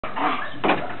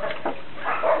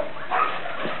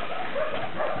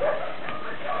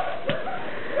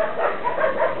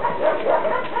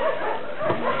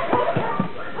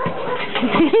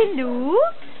Hello?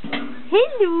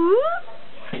 Hello?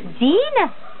 Gina?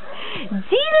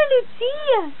 Gina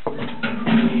Lucia?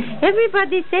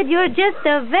 Everybody said you're just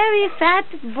a very fat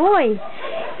boy.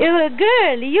 You're a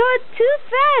girl. You're too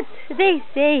fat, they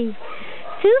say.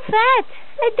 Too fat?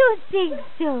 I don't think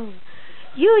so.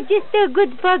 You're just a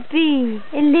good puppy.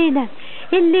 Elena,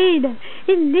 Elena,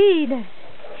 Elena.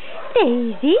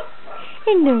 Daisy,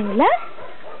 Enola.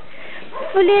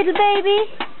 A little baby.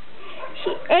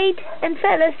 She ate and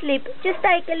fell asleep, just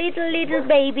like a little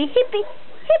baby. Hippie,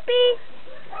 hippie,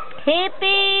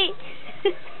 hippie.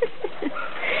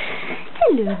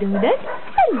 Hello, Donut.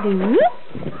 Hello.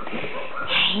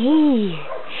 Hey,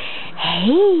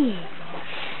 hey.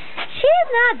 She's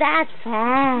not that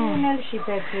fat. No, she's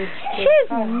that good. She's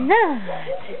not.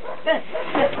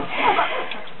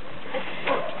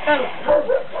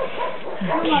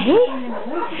 Okay.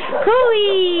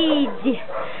 Courage.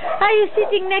 Are you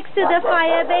sitting next to the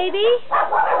fire, baby?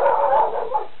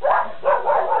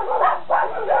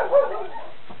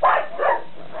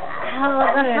 Oh,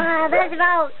 the fire, there's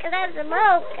smoke, there's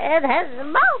smoke, there's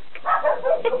smoke.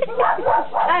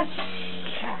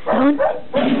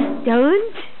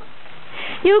 Don't.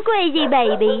 You crazy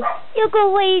baby. You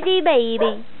crazy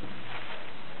baby.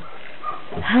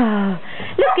 Oh,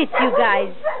 look at you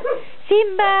guys.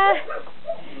 Simba.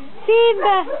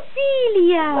 Simba.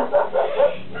 Celia.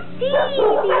 Celia. Don't you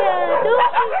Celia?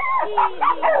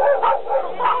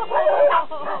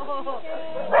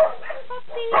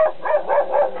 Puppy.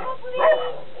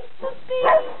 Puppy.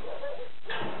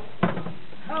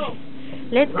 Oh.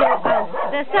 Let's go out.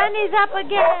 The sun is up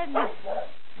again.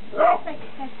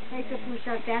 Take a push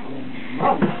out there.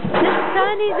 The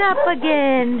sun is up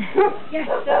again. Yes,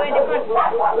 so in the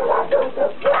front.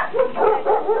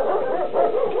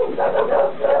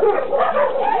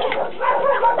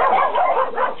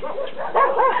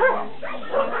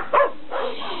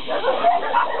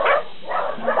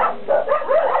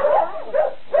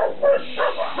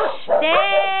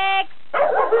 Dex!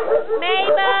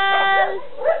 Mabel!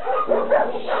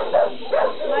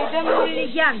 Nej, de är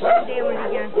elegant. Det är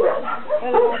elegant.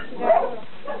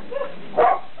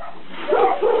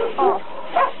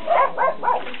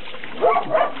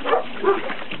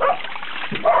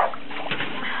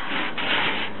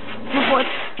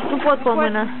 Tupot po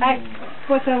muna. Ay,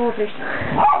 pusa mo please.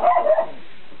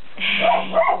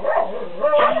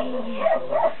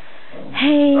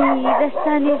 Hey, the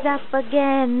sun is up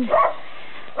again.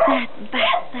 That.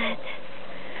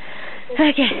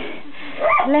 Okay,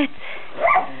 let's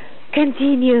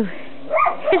continue.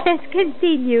 Let's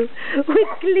continue with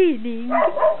cleaning.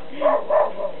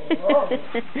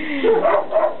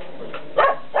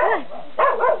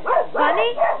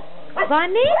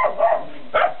 Bunny?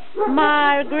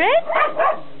 Margaret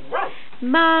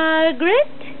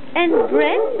and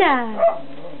Brenda.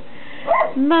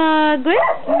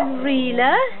 Margaret,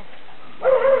 Rila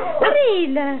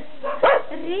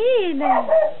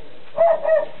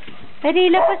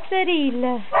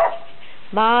Pasarila.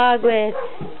 Margaret.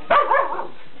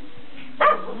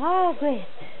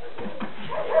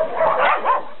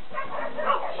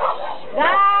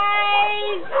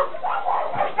 Guys!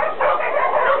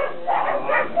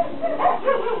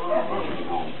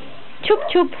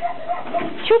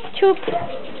 Chup.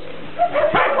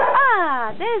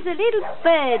 Ah, there's a little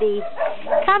birdie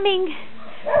coming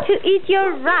to eat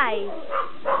your rice.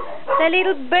 The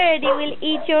little birdie will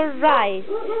eat your rice.